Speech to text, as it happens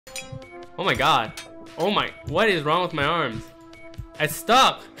Oh my god. Oh my, what is wrong with my arms? It's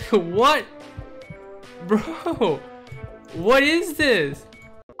stuck. What? Bro, what is this?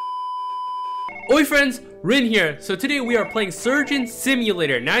 Oi friends, Rin here. So today we are playing Surgeon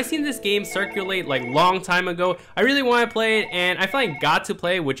Simulator. Now I've seen this game circulate like long time ago. I really want to play it and I finally got to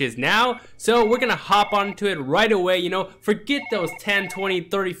play it, which is now. So we're gonna hop onto it right away, you know, forget those 10, 20,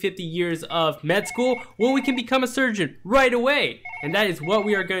 30, 50 years of med school. Well, we can become a surgeon right away. And that is what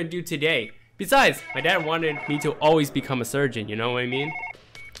we are gonna do today. Besides, my dad wanted me to always become a surgeon, you know what I mean?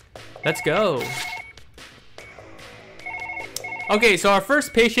 Let's go. Okay, so our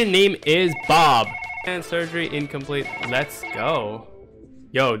first patient name is Bob. And surgery incomplete. Let's go.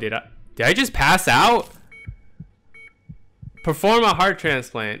 Yo, did I just pass out? Perform a heart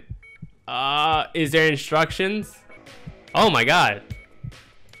transplant. Is there instructions? Oh my god.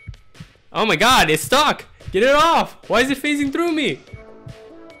 Oh my god, it's stuck. Get it off. Why is it phasing through me?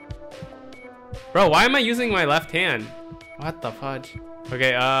 Bro, why am I using my left hand? What the fudge?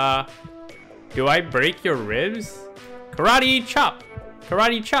 Okay, do I break your ribs? Karate chop.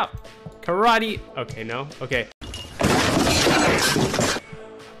 Karate chop. Karate. Okay, no. Okay.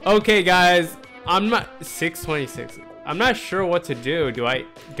 Okay, guys. I'm not 626. I'm not sure what to do. Do I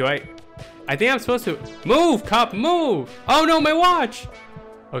think I'm supposed to move, cop, move. Oh no, my watch.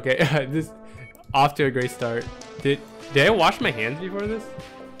 Okay, this off to a great start. Did I wash my hands before this?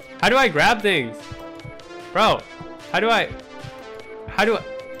 How do I grab things? Bro, how do I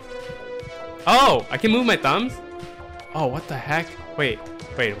Oh, I can move my thumbs? Oh, what the heck? Wait.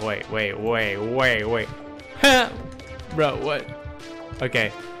 Bro, what?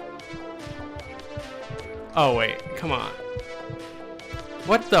 Okay. Oh, wait. Come on.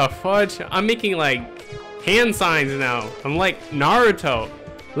 What the fudge? I'm making like hand signs now. I'm like Naruto.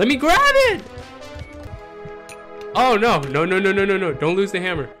 Let me grab it! Oh, no. No. Don't lose the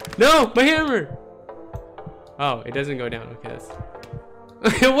hammer. No, my hammer! Oh, it doesn't go down. Okay, that's...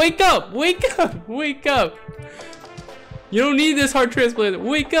 Wake up! Wake up! Wake up! You don't need this heart transplant.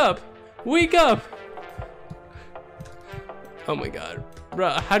 Wake up! Wake up! Oh my god. Bro,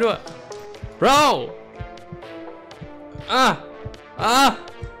 how do I... Bro!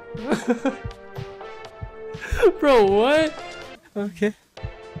 Bro, what? Okay.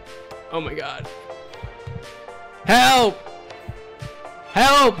 Oh my god. Help!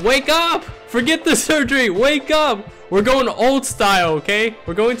 Help! Wake up! Forget the surgery! Wake up! We're going old style, okay?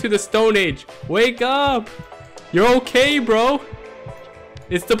 We're going to the Stone Age. Wake up! You're okay, bro.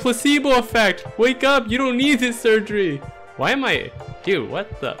 It's the placebo effect. Wake up. You don't need this surgery. Why am I... Dude,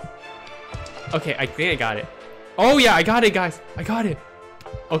 what the... Okay, I think I got it. Oh, yeah, I got it, guys. I got it.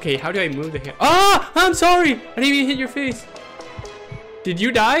 Okay, how do I move the hand? Ah! I'm sorry. I didn't even hit your face. Did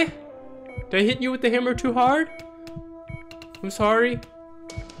you die? Did I hit you with the hammer too hard? I'm sorry.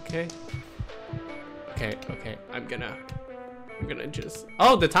 Okay. Okay. I'm gonna just...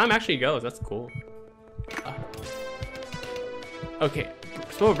 Oh, the time actually goes. That's cool. Okay,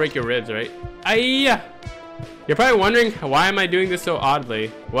 I'm supposed to break your ribs, right? Aiyah! You're probably wondering, why am I doing this so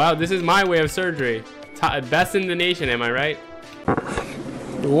oddly? Wow, this is my way of surgery. Best in the nation, am I right?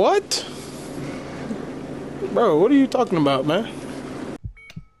 What? Bro, what are you talking about, man?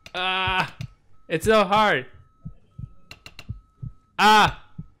 It's so hard.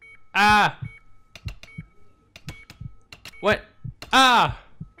 What?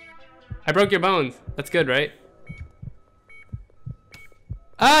 I broke your bones. That's good, right?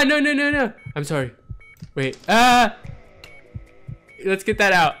 No. I'm sorry. Wait. Let's get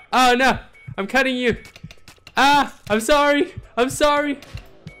that out. Oh, no. I'm cutting you. I'm sorry.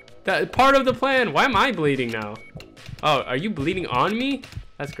 That part of the plan. Why am I bleeding now? Oh, are you bleeding on me?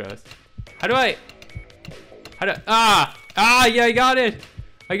 That's gross. Yeah, I got it.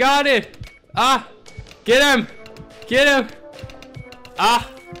 Get him.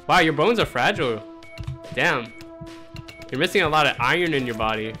 Wow, your bones are fragile. Damn. You're missing a lot of iron in your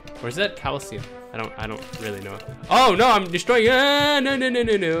body. Or is that calcium? I don't really know. Oh no, I'm destroying.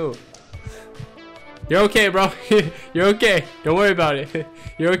 No. You're okay, bro. You're okay. Don't worry about it.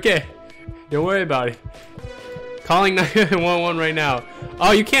 You're okay. Don't worry about it. Calling 911 right now.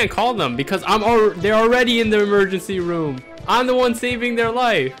 Oh, you can't call them because they're already in the emergency room. I'm the one saving their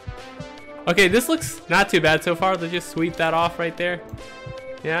life. Okay, this looks not too bad so far. Let's just sweep that off right there.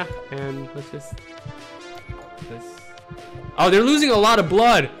 Yeah, and let's just... Oh, they're losing a lot of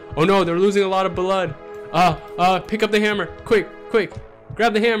blood. Oh no, they're losing a lot of blood. Pick up the hammer. Quick.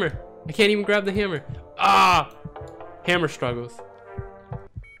 Grab the hammer. I can't even grab the hammer. Hammer struggles.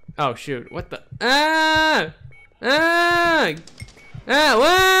 Oh shoot, what the...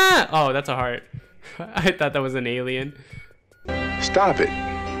 Oh, that's a heart. I thought that was an alien. Stop it.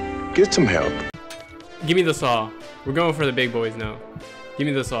 Get some help. Give me the saw. We're going for the big boys now. Give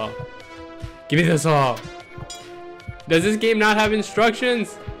me the saw. Give me the saw. Does this game not have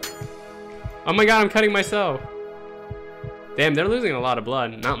instructions? Oh my god, I'm cutting myself. Damn, they're losing a lot of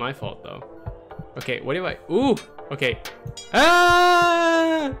blood. Not my fault though. Okay, what do I... Ooh, okay.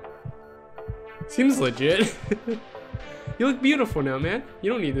 Ah! Seems legit. You look beautiful now, man.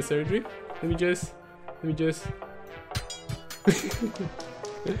 You don't need the surgery. Let me just...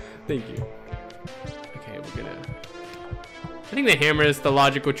 Thank you. Okay, we're gonna... I think the hammer is the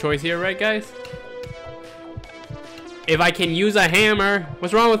logical choice here, right, guys? If I can use a hammer...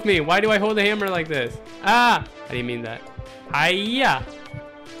 What's wrong with me? Why do I hold the hammer like this? Ah! I didn't mean that. Hiya!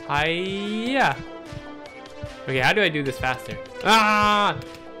 Hiya! Okay, how do I do this faster? Ah!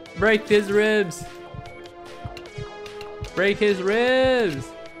 Break his ribs! Break his ribs!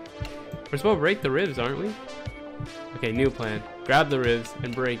 We're supposed to break the ribs, aren't we? Okay, new plan. Grab the ribs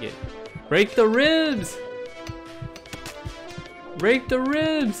and break it. Break the ribs! Break the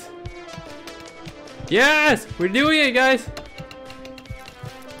ribs! Yes! We're doing it, guys!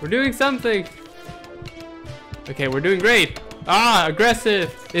 We're doing something! Okay, we're doing great! Ah!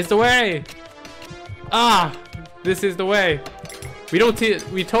 Aggressive is the way! Ah! This is the way! We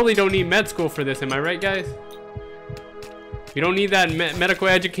totally don't need med school for this, am I right, guys? You don't need that medical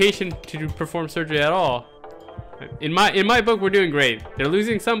education to perform surgery at all. In my book, we're doing great. They're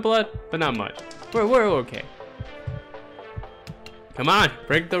losing some blood, but not much. We're okay. Come on,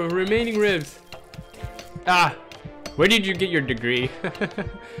 break the remaining ribs. Ah, where did you get your degree?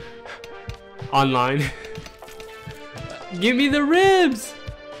 Online. Give me the ribs.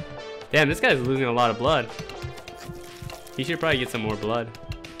 Damn, this guy's losing a lot of blood. He should probably get some more blood.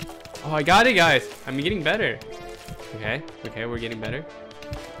 Oh, I got it, guys. I'm getting better. Okay, we're getting better.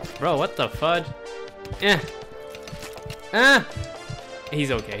 Bro, what the fudge?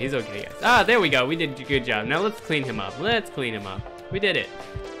 He's okay, guys. Ah, there we go. We did a good job. Now let's clean him up. We did it.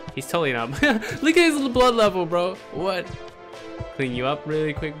 He's totally not. Look at his blood level, bro. What? Clean you up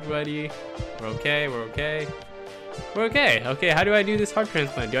really quick, buddy. We're okay. Okay, how do I do this heart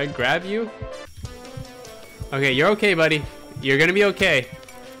transplant? Do I grab you? Okay, you're okay, buddy. You're gonna be okay.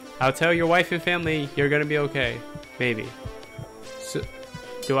 I'll tell your wife and family you're gonna be okay. Maybe. So,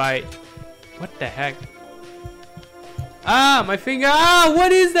 do I... What the heck? Ah, my finger! Ah,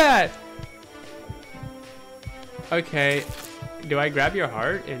 what is that? Okay. Do I grab your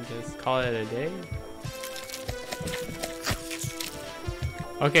heart and just call it a day?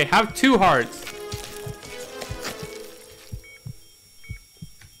 Okay, have 2 hearts.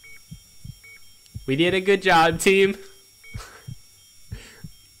 We did a good job, team.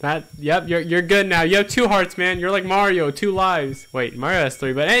 Yep, you're good now. You have 2 hearts, man. You're like Mario, 2 lives. Wait, Mario has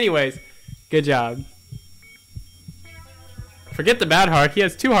 3, but anyways, good job. Forget the bad heart. He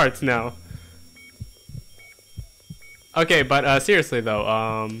has 2 hearts now. Okay, but seriously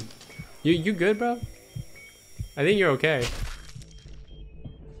though, you good, bro? I think you're okay.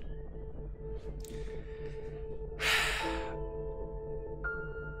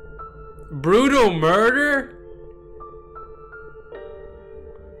 Brutal murder?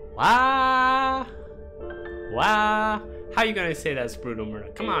 Wow. How you gonna say that's brutal murder?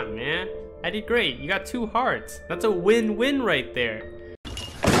 Come on, man. I did great. You got 2 hearts. That's a win-win right there.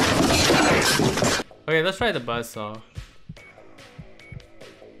 Okay, let's try the buzzsaw.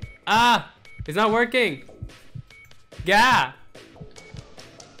 Ah! It's not working! Gah!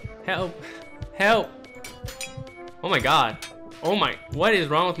 Help! Help! Oh my god. Oh my... What is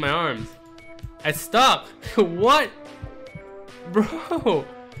wrong with my arms? I stuck! What? Bro!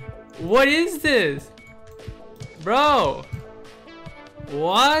 What is this? Bro!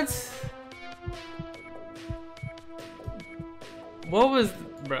 What? What was...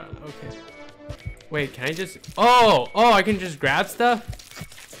 Bro, okay. Wait, can I just... Oh, I can just grab stuff?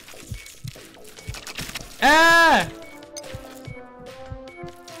 Ah!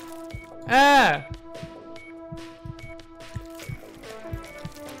 Ah!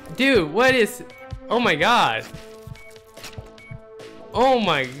 Dude, what is... Oh my god. Oh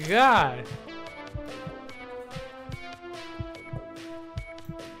my god.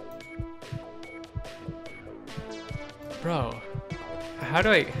 Bro. How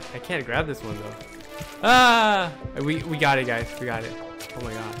do I can't grab this one though. Ah! We got it, guys. We got it. Oh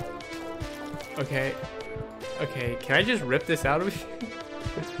my god. Okay. Okay, can I just rip this out of me?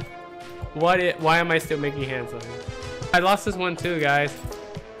 Why am I still making hands on it? I lost this one too, guys.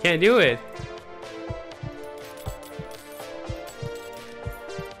 Can't do it.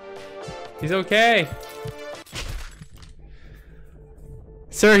 He's okay.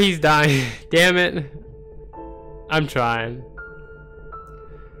 Sir, he's dying. Damn it. I'm trying.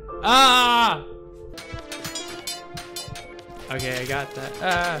 Ah! Okay, I got that.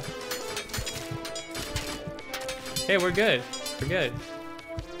 Ah! Hey, we're good. We're good.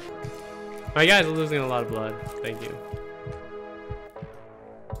 My guys are losing a lot of blood. Thank you.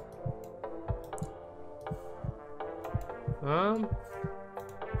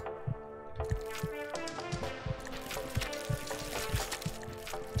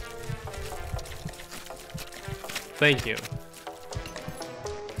 Thank you.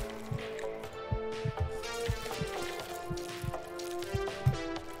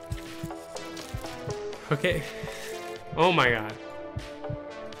 Okay. Oh my god.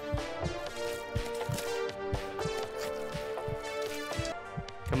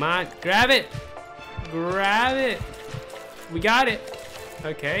 Come on, grab it. Grab it. We got it.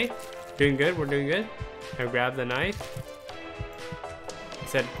 Okay. Doing good. We're doing good. Now grab the knife. I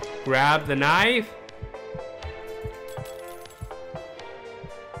said, grab the knife.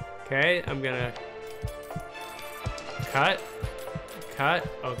 Okay, I'm gonna cut. Cut.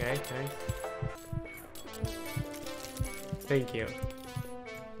 Okay, thanks. Thank you.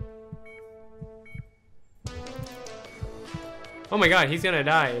 Oh my god, he's gonna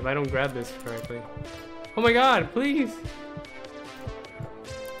die if I don't grab this correctly. Oh my god, please!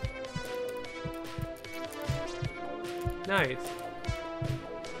 Nice.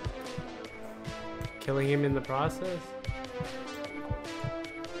 Killing him in the process?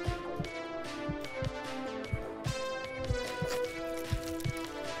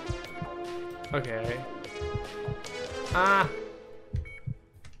 Okay. Ah!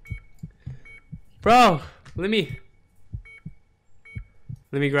 Bro! Let me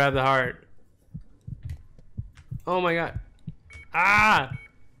grab the heart. Oh my god. Ah!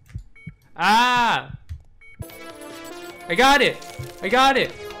 Ah! I got it! I got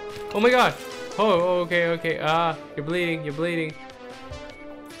it! Oh my god! Oh, okay, okay. Ah, you're bleeding, you're bleeding.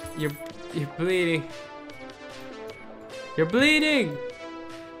 You're bleeding. You're bleeding!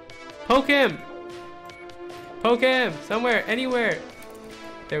 Poke him! Poke him! Somewhere, anywhere!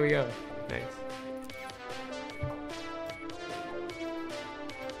 There we go. Nice.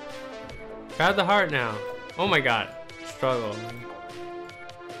 Grab the heart now. Oh my god. Struggle.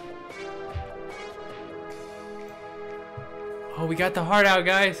 Oh, we got the heart out,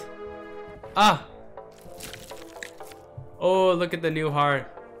 guys. Ah! Oh, look at the new heart.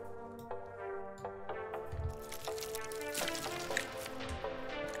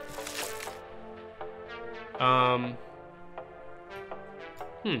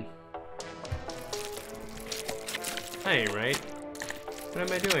 That ain't right. What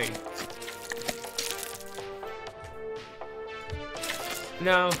am I doing?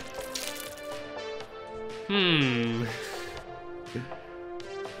 No.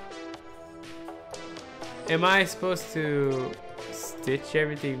 Am I supposed to stitch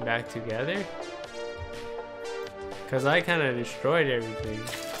everything back together? Cause I kind of destroyed everything.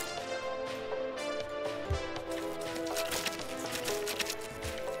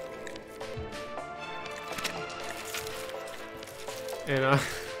 And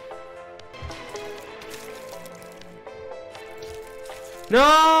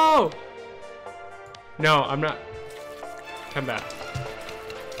no! No, I'm not. Come back.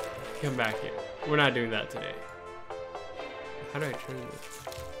 Come back here. We're not doing that today. How do I turn this?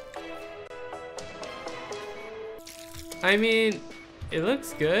 I mean, it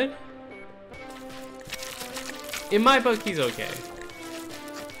looks good. In my book, he's okay.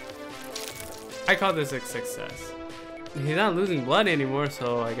 I call this a success. He's not losing blood anymore,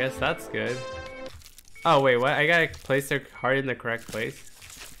 so I guess that's good. Oh, wait, what? I gotta place their heart in the correct place?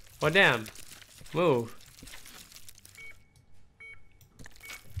 Well, damn. Move.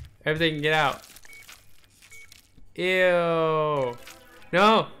 Everything get out. Ew.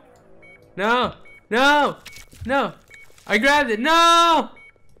 No. No. No. No. I grabbed it. No.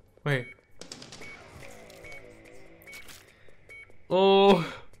 Wait. Oh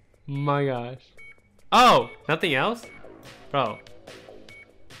my gosh. Oh, nothing else? Bro.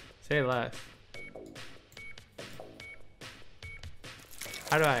 Say less.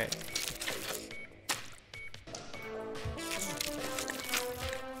 How do I?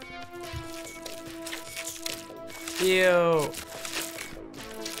 Ew.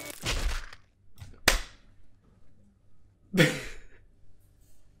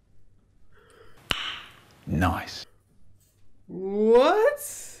 Nice. What?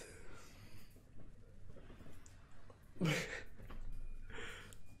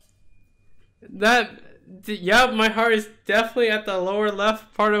 Yep, my heart is definitely at the lower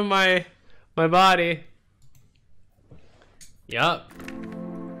left part of my body. Yup.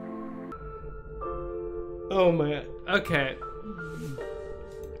 Oh my, okay.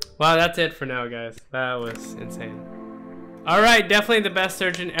 Wow, that's it for now, guys. That was insane. Alright, definitely the best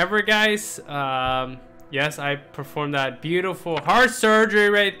surgeon ever, guys. Yes, I performed that beautiful heart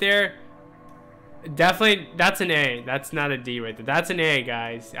surgery right there. Definitely, that's an A. That's not a D right there. That's an A,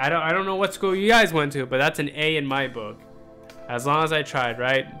 guys. I don't know what school you guys went to, but that's an A in my book. As long as I tried,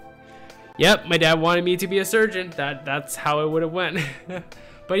 right? Yep, my dad wanted me to be a surgeon. That's how it would have went.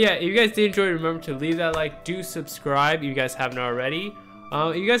 But yeah, if you guys did enjoy, remember to leave that like. Do subscribe if you guys haven't already.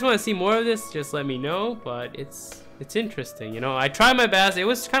 If you guys want to see more of this, just let me know. But it's interesting, you know. I tried my best. It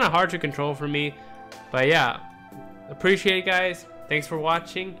was kind of hard to control for me, but yeah, appreciate it, guys. Thanks for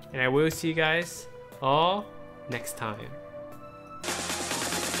watching, and I will see you guys all next time.